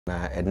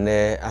na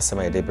ene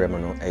asema yede brem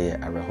no eye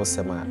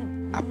arehosema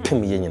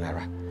apem ye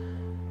nyinara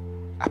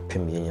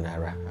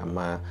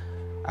ama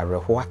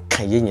areho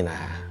aka ye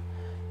nyinaa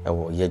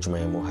ewo ye dwuma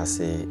mu ha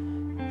se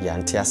ya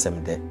nte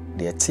asem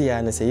de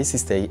tia ne se ye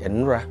sister yi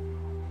enura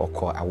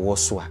okọ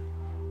awoso a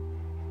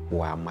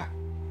wa ama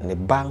ne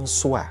ba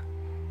nso a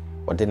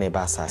ode ne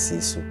ba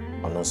asase su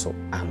ono so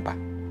amba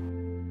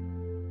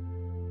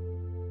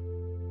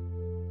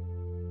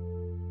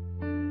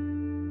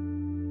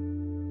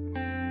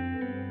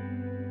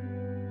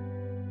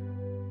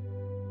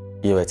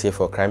You are here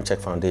for Crime Check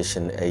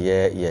Foundation, a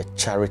year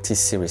charity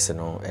series,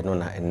 eno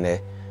na ene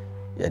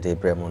ya de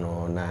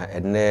bremono na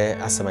ene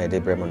asema ya de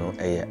bremono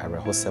eye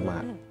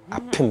arehosema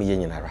apem ye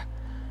nyinara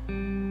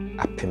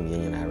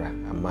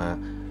ama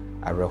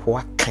areho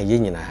aka ye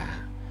nyinaa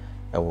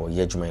ewo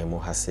ye dwuma mu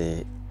ha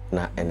se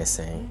na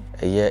enesen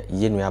eye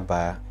ye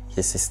nuaba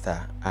ye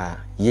sister a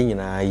ye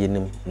nyinaa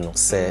yenim no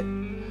se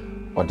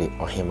ode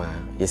Ohemaa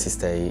ye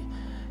sister yi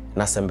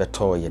na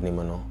sembeto ye nim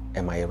no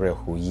e ma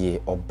yereho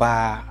ye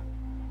oba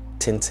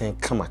tenten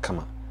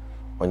kama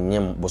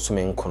onyem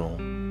bosome nkono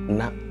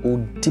na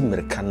odi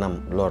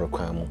merkanam lore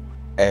kwan mu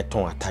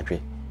eton Atadwi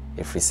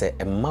efrise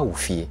emma wo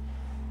fie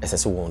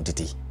esese won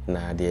didi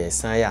na de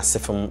san ya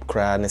asefem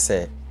kra ne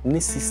se ne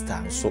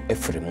sister so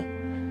efremu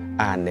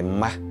a ne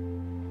ma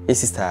e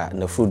sister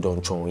na fru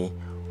don chonwi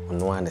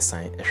ono an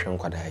san ehwe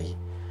nkwada yi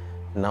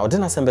na ode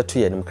na sembeto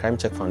ye nim Crime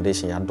Check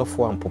Foundation ya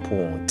dofo ampopo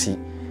won ti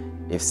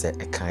efse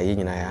eka ye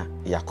nyina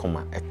ya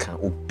koma eka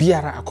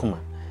obiara akoma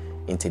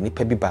inte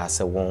nipa bi ba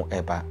se won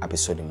eba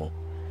abesodi mu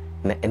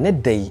na ene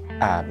dai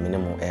a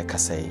menemo e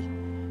kasai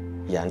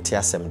ya nte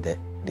asem de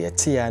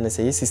etia ne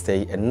se sister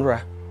yi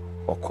enura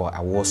okọ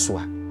awoso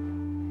a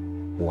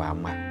wa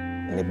ama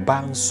ne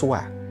ba nso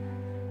a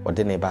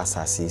ode ne ba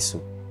asase su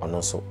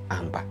ono so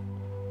amba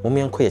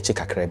momienko ye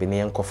chikakra bi ne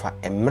yenkofa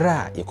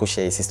emra ye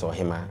kohia sister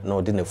Ohemaa na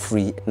ode na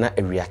free na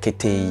awia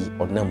ketei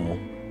onammu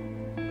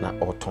na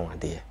oton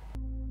ade.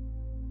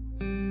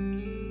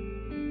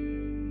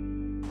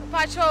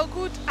 Pacho,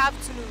 good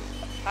afternoon.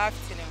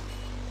 Afternoon.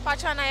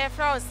 Pacho, na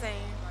yefra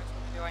saying.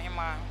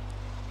 Ohemaa.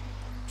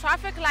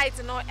 Traffic light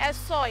no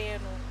eso ye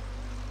no.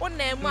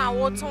 Onemu a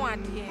woton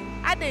ade.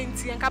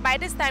 Adenti nka by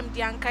this time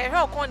di anka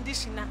your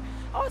condition na.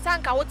 O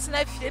tanka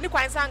wotina fie ni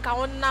kwan sanka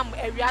wonnam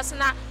awiase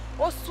na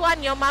oso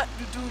anyoma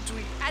dududu.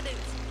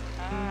 Adenti.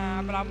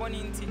 Abrabo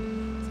ni nti.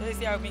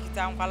 Say I make it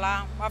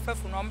ankwala, wa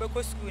fafu no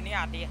mbeko school ni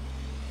ade.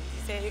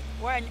 Say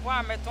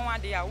wa meton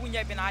ade a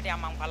wunya bi na ade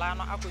amankwala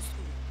no akọ school.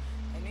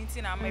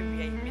 Na ma wi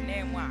me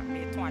na mu a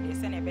me ton ade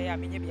se na be ya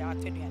menye bia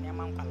ateduane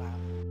amankwala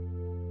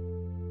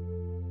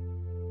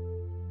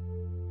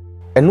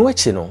eno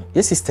achi no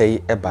ye sister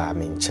yi eba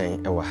me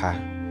nchen ewa ha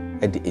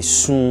e de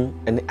esun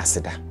ene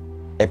aseda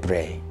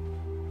ebre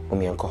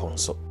omienko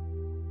honso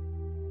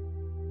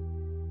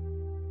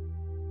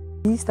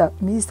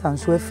Mr.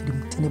 nso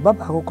afrim tini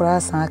baba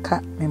akokora san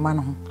aka me ma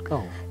no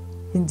ho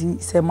ndi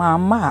se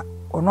ma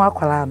ono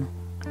akwala no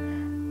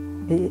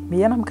me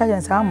yanam ka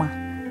jan sama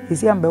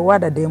isi ambe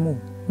wada demu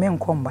me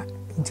nkomba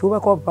nti wo be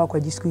ko papa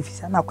kwaji school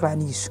fees na akora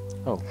ni isu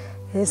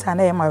esa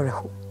na e ma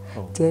reho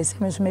ti ese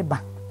me so me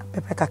ba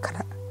pepe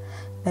kakara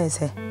na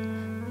ese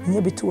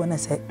nye bitu wona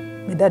se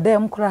me dada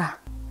em kora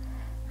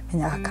me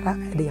nya kakara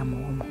e de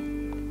yamomo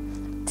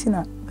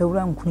tina be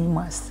wura nkuni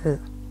master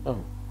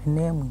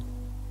nemu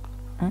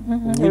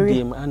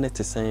we am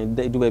anete sen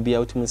do ba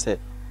bia utimi se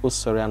o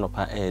sori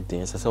anopa e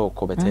den se o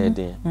ko beta e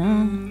den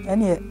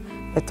ene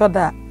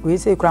etoda we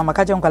say kura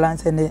makaje nkwala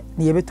nse ne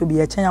ye beto bi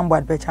ye kyanya mbɔ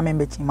adbe kya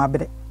membe chi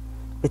mabre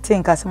beti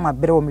nka se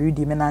mabre o me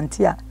widi me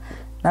nante a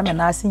na me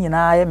na ase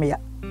nyina ye me ya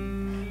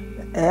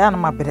na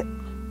mabre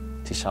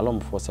ti shalom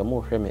for se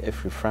mo hwɛ me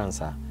every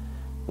France a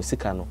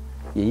osika no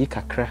ye yi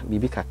kakra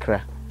bibi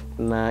kakra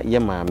na ye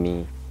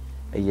maami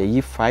ye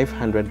yi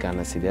 500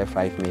 Ghana cedi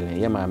 5 million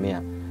ye maami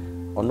a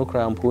ono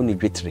kra mpo ni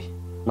dwetri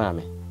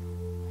maami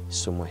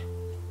somwe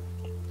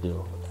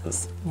yo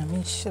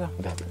nyame shira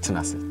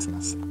tenase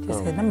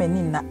se na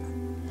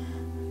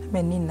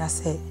meni na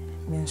se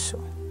menso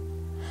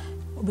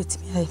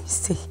obetimi ai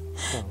mistake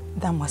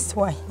that must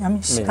why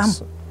nyame shira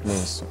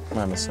menso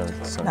mama sorry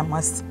that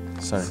must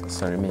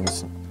sorry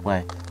menso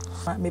why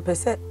me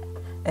pese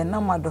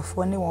enam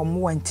adofo ne wo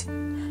mo wanti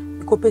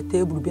ikope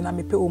table bi na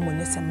mepe omo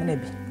ne sem na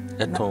bi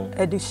eton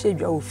edi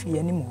shedwa ofie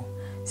animo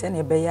se na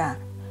ebe ya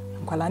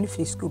nkwala ni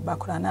free school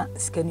bakura na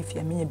sika ni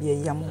fie menye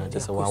bi ya mo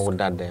just wa wo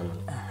dadam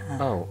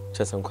oh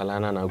just nkwala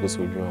na go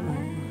so dwuma mo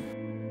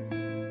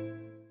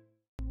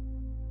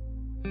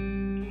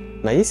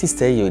na ye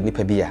sister ye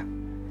nipa bia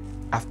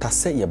after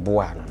say ye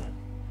boa no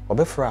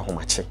obefra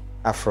ahomache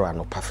afro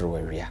anopa fro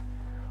awia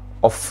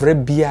ofre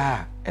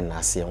bia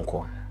enase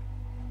nko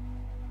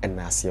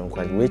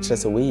we kire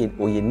se we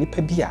oye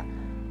nipa bia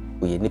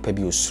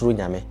osuro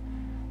nyame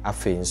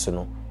afi nso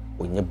no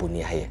onye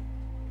boni aye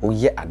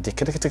oye ade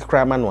ketekete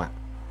kra ma no a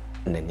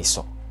nani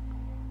so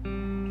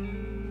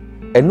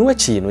enu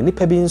achi no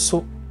nipa bi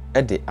nso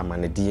e de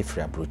amanede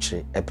efri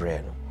abrochire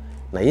ebre no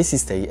na ye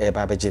sister yi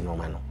eba beje no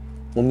ma no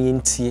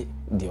momientie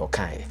de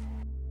okae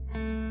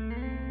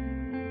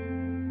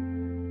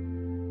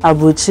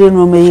Abuchire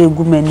no meye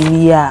gu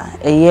mani ya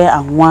eye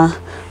anwa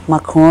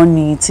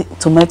macaroni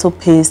tomato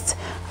paste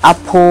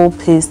apple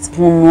paste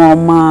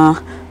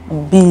moma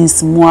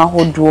beans mu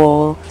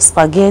ahodo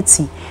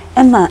spaghetti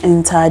ena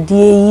entade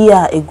yi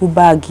a egu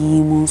bag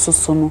yi mu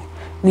nsoso no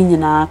ni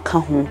nyina aka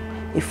ho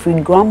efri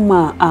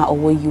grandma a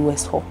owo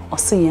US ho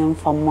ose yen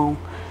fama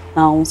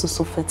na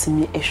nsoso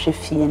fatimi ehwe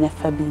fie na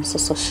fa bi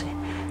nsoso hye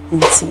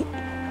nti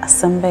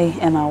asembe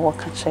ena wo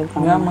ka che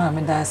grandma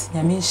me da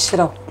nyame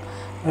nhira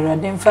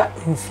Erade mfa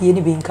mfie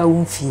ni binka wo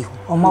mfie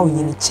ho oma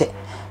onyini che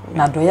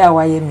na doya a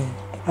waye mi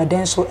erade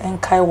nso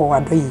enkai wo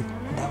wadoyi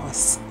da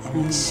was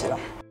nyame nhira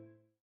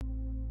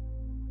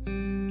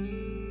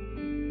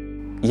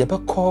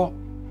yebekọ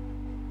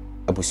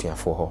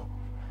abusuafo ho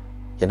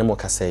yene mo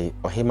ka sei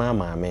Ohemaa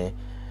maame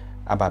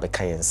aba be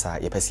ka yensa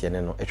yepese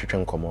yene no etwetwe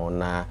nkomo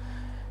na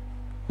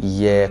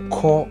ye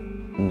ko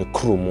ne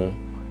kromu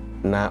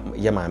na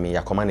ye maame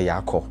yakoma ne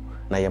yakọ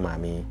na ye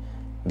maame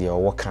de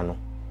owo ka no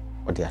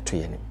ode ato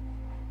yene.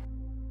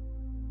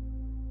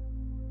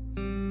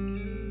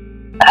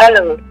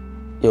 Hello.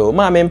 Yo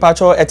maame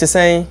mpacho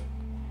etisen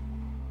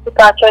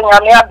Mpacho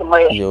nyame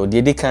adumoye. yo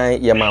dedi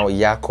kan ye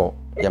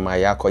ma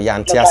yakọ ya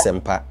nti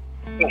asempa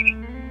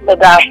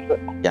Bedaso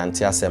ya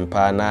nti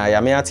asempa na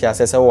ya me ati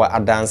asese wo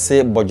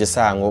adanse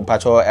bojesa anwo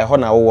pacho eho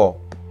na wo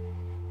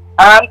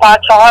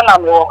mpacho na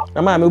mo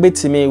na ma me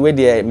obetimi we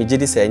de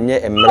megidi se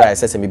enye emra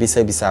esese me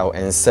bisa o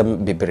ensem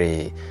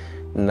bebre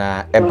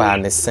na eba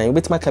ne sen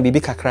obetima ka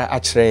bibi kakra a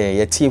kire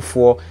ye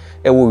tiefo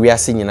ewo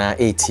wiase nyina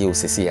etie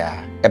osisi a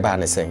eba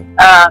ne sen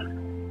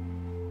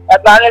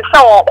eba ne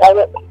sen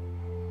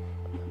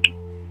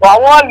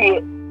wo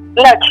yi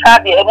na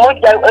chade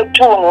emoja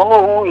etu no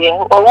wuye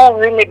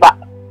owu ni ba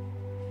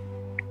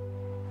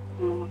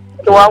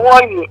wo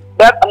yi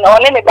that no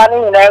ne ba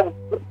ni na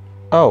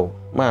oh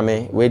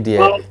mame we de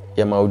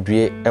ye ma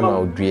odue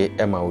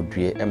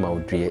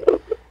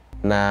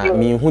na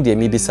mi hu de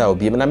mi bisa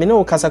obi na me ne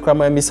wo kasa kra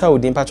ma mi sa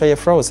odi mpacho ye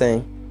fra o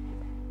sen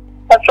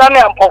Asame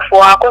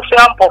ampofo akoso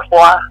ampofo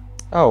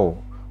oh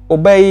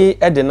obey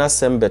e de na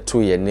sem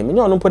beto ye nim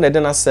nye onumpo na de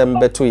na sem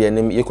beto ye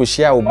nim ye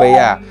kohia obey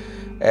a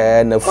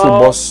na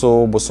fubo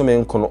so bosome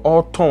nkono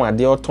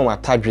oton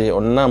atadwe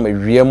onam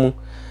awiamu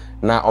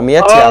na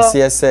omeyete ase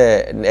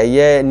ese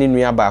eye ne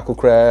nua ba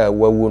akokra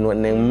wawu no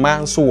ne mma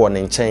nso wo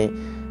ne nchen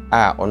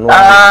a ono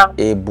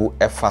ebu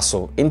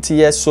efaso nti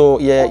ye so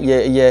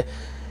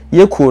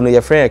ye kuo no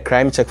ye friend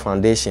Crime Check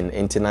Foundation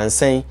nti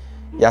nansen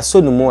ya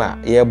so no mu a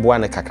ye boa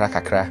ne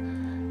kakra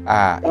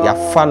ya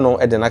fa no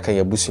de na kan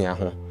ya busua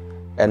ho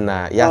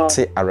na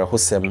yate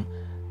arehosem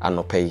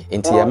anopei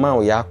nti ye ma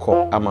o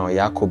yakọ ama o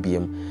yakọ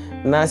biem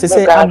na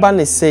sese aba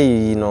ne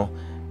sei no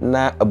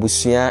na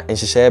abusua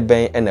nhyehyɛ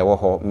ben na ɛwɔ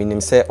hɔ minim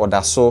sɛ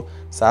odaso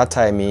saa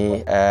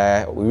time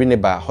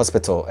Winneba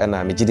Hospital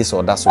na megidi sɛ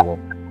odaso hɔ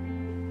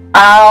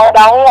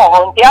da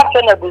ho ntia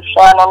se na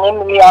busua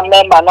no me ya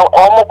member no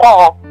omukọ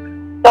ho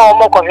so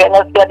omukọ hwe na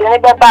se de ne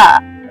beba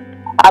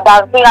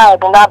adanse na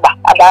edunaba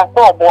adanse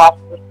oboa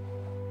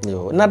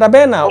yo na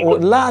daben na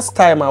last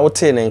time a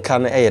wote ne nka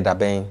no ɛyɛ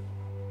daben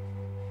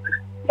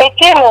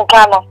eti ne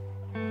nka no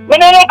me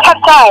ne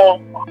kasa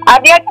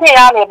ade ati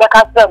ya me be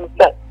kasa me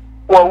se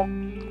wo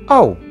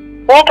oh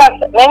me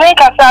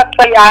kasa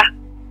se ya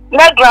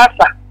na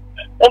grasa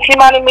enti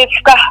mani me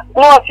fika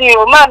no si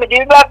o ma me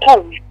de ba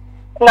tu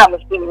na me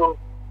si no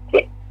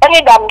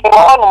ani dam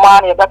no ma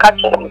ne be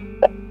kasa me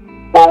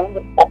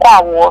wo kwa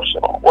wo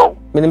so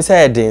minim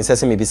sɛ ɛden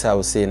sɛ me bisa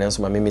wo sei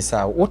nanso ma me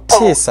misa wo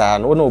tie saa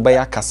no wo ba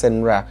ya kasa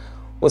nra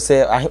wo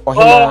sɛ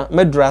Ohemaa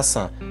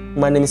medurasa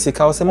ma ne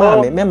misika wo sɛ ma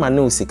me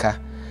ne usika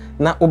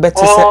na wo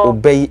bete sɛ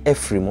obai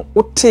afrimu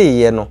wo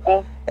tie ye no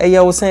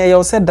ɛyɛ wo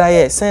sɛ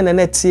dae sɛn na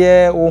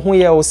netie wo ho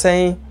yɛ wo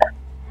sɛn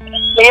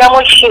ya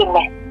mo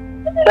shine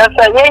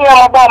sasa yenya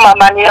maba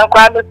mama ni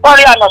kwa mi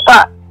sorry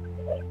anota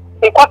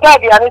ikota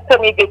bia ni se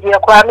mi bibia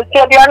kwa mi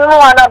se bia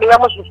no ana bia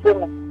mo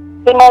shine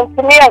ti mo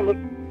ntimi ani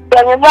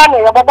ya nyanya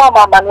ya baba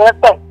mama ni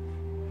se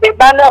e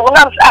ba na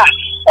unam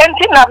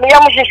enti na me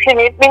ya mo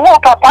shine mi nyo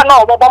papa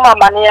na baba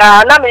mama ni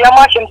na me ya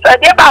mo shine se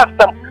de ba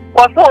asem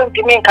wo so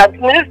ntimi nka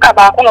minister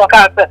ba ko no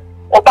ka se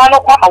oba no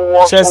kwa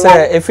awo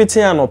se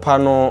efiti anopa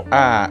no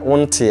a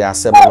wonte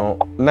asem no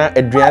na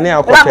aduane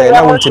akɔhwɛ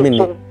na wontimi ni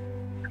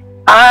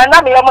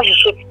na me ya mo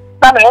shine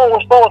na me ho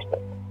so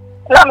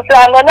na me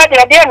say na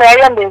de na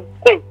ya me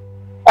say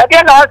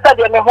ade na asa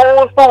de me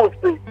ho so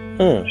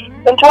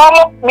nti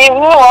wo me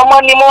hu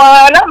wo ni mo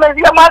na me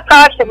ya ma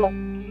ka shi mo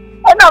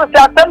na me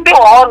say atam bi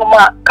wo no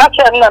ma ka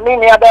che na me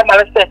ni aba ma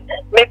say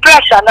me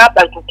pressure na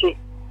ba tuti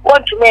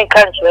want to me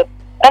kan che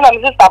na me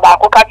sister ba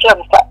ko ka che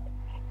mo sa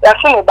ya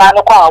se me ba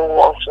no kwa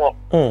wo so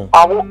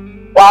awo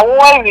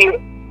wi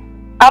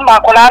ama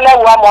ko na na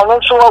wo mo no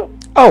so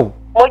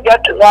mo je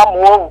to wa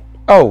mo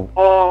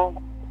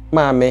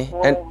Mame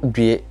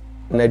due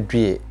na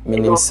due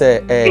minim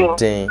se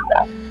den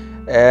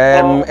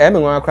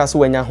nwa akra so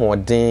wanya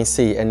hoden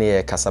sei ene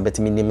ye kasa bet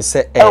minim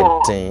se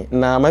den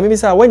na mame bi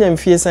sa wanya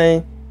mfie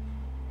san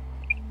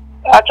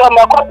acho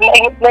ma ko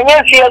na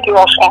nya mfie di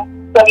oso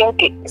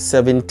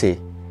 70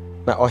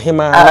 Na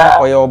Ohemaa na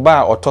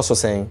oyoba otoso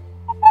sen.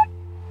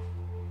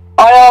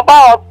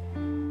 Oyoba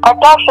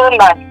otoso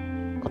na.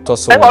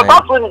 Otoso.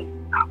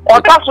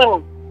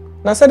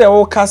 Na said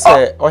o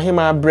kase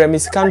Ohemaa bra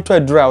miskanto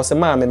adura o se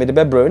ma me de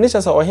bebro. Ni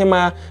chese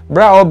Ohemaa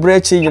bra o bra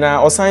chi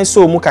nyina osan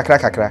so mu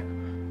kakra.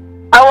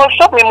 I was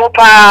shop me mo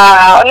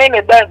pa oni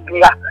me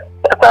bebra.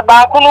 Se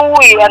ba kunu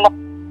wi no.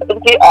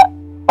 Nti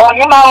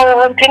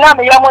Ohemaa ntina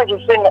me yamo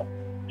jise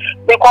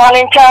the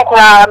calling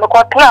chakra, the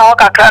quatna,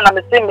 Kakana,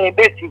 the same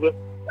baby.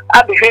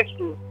 I'll be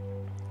happy.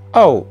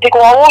 Oh, take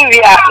one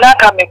we are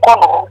not a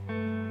mecono.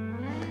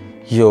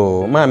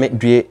 Yo, mammy,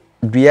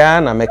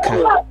 Brianna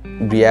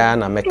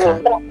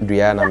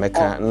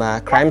Mecca, na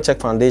Crime Check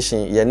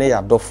Foundation, Yene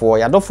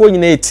Yadofo, you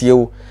need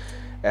you.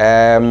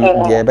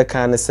 The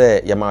Beccan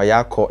say,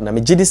 Yamayako,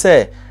 Namijidi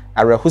say,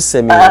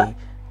 Arahusemi,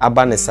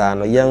 Abanesa,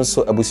 no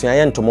Yanso,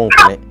 Abusian to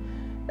Monkane.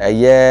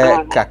 Ye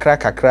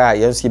kakra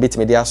yenso yebeti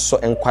media so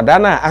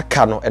enkwadana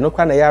aka no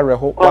enokwa na ya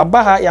reho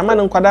wabaha yama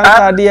no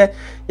nkwadana de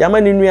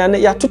yama ne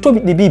nuane ya toto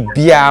de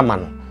bibia ama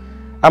no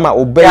ama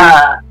obai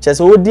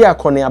chese odi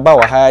akone aba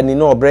wa ha ni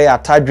no obre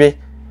atadwe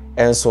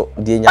enso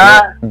de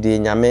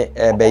nyame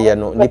ebeye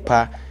no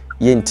nipa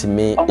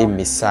yentime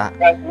emisa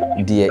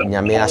de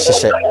nyame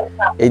ahyehye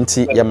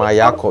enti yama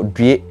yakọ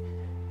due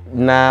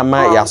na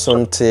ma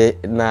yasonte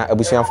na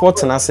abusuafo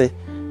tenase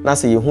na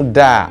se yehu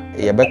da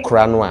ye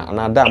bekura no a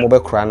na da mo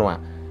bekura no a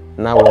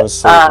na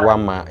wonso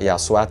wama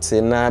yaso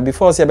ate na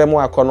before se be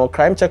mo akono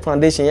Crime Check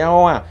Foundation ya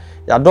ho a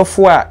ya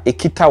dofo a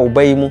ekita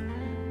obai mu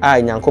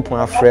a nyankopon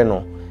afre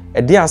no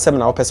e di asem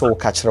na wo pese wo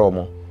ka kire wo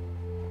mo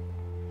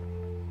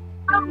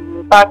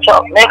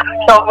pacho next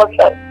so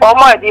o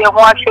ma di ho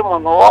ahwe mu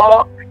no wo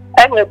mo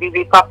enye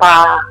bibi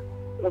papa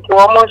nti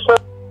wo mo so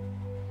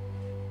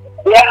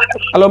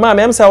Hello ma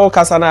me say wo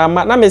kasa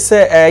na me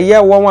say ye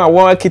won a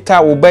won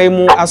akita obai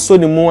mu aso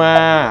ni mu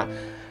a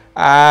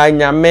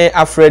nyame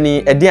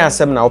afrani e di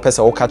asem na wo pese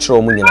wo ka kire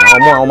wo mu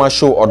nyina o ma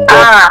show odo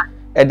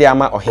e di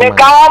ama Ohemaa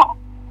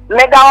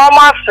mega wo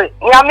ma se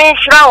nyame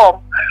hira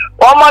wo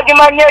mo di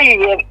ma nye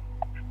yiye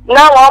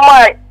na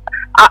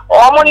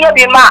wo mo nye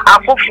bi ma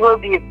afofuro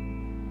bi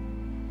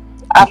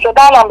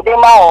asoda na mde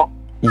ma wo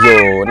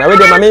yo na we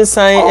de ma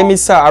mensan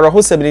emisa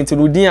arahosebinti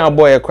rudin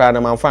aboy ekra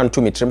na manfa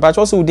ntumi trimpa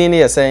cho so udin ne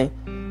yesen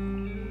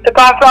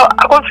because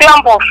akosia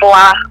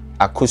ampofoa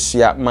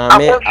akosia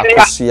mame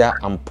akosia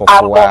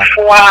ampofoa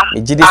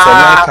mejidi se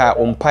naka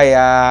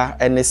ompaya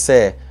ene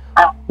se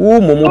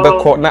wo momu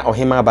beko na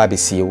Ohemaa ba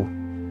besie wo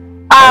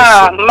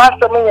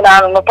master mi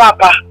na no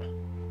papa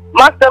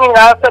master mi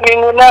na se mi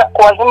na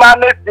Ohemaa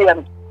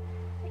mesiem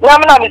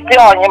na mi se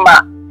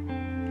Ohemaa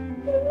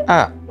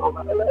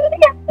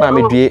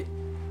mame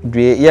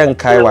due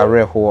yankai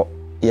ware ho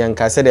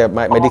yankai se de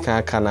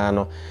medical kana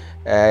no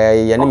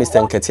yene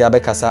Mr. Nketi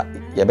abekasa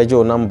yabeje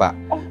o number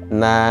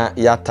na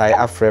yatai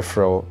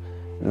afrefro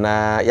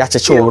na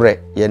yacheche owre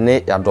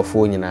yene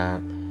yadofo nyina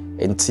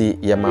enti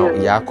yema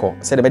yakọ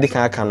se de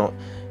medical aka no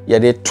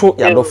yede to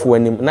yadofo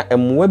anim na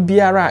emwa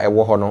biara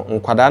ewo ho no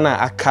nkwada na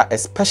aka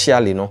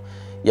especially no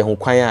ye ho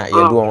kwan a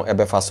yede won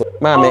ebefa so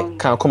maame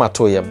kan koma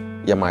to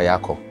yema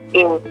yakọ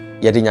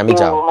yede nyame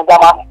jaw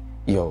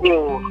yo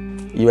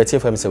you were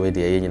TFM say we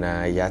dey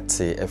nyina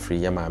yate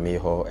afri ya maame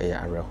ho e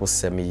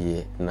arehosem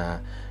yi na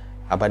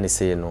abane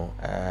say no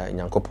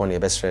nyankopon e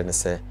besre ne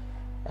say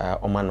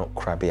oma no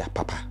krabia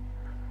papa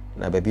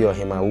na baby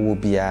Ohemaa wo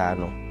bia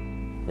no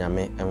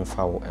nyame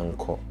emfa wo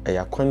enko e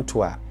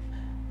yakwanto a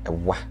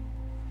ewa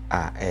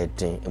a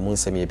edin emu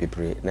nsem ye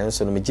bebre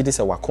nanso no megidi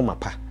say wakoma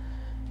pa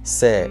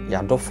say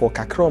yadofo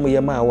kakra omo ye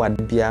ma wa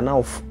bia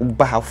na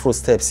ba afro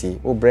steps yi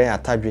obre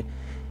Atadwi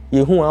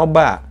yehu a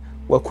oba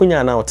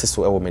wakunya na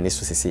oteso ewo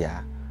meniso sisi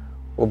ya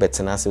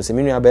obetena se o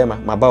minu abema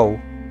mabawo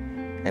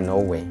ena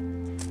owe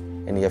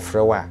ene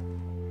yefrewa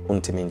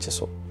untimi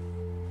ncheso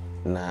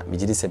na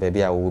mijidi se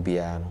bebe a wo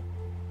bia no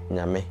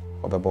nyame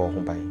obeba ho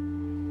ban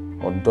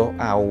odo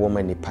a wo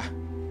manipa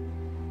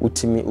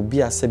utimi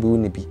obi asabe wo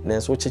nibi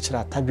nanso chechira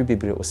Atadwi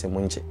bebre o se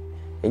monje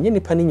enye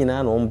nipa ni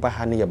nyina na omba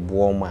ha ne ye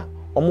boo ma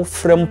omo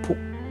frempo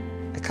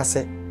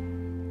ekase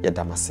ye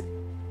damase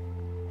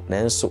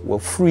nanso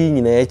wafuri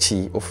nyina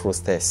achi ofro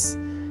stairs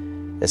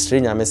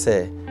yesre nyame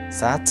se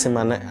saa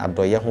tema na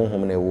adoye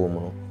honhom na ewo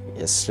mu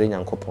yesre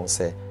nyankopon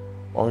se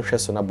onhwe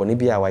so na bone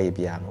bia waye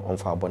bia no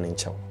onfa bone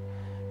nchew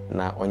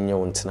na onye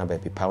wontina ba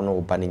bipa na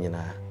oba ne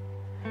nyina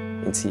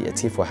nti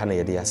etifo ha na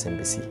yede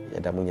asembesi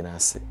yeda mu nyina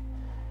ase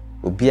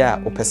obi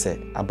a opese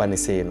aba ne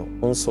sei no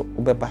onso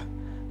obeba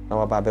na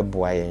waba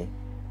beboa yen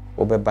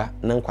obeba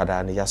na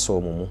nkwada ne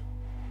yaso mu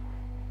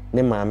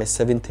ne maame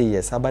 70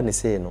 years aba ne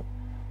sei no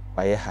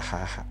waye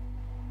ha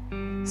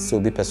so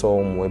bi peso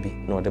omo bi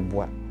na ode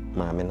boa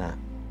maame na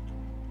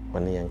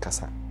woni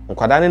yankasa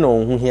nkwada ne na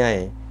onhu hia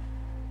yen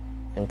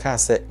nka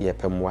se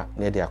yepemwa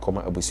na de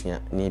akoma abusua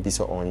na bi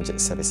so onje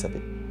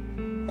sebe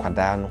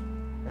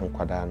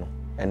nkwada no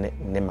ene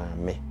ne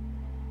maame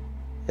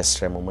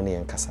yesremo mu ne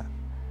yankasa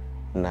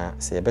na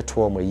se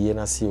yebeto omo yie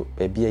na se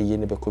baabi ayie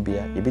ne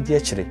bekobia yebedi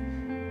akire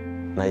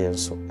na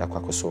yenso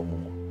yakwakoso mu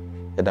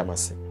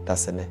yedamase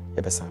dasene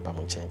yebesa ba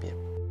mu nchen bia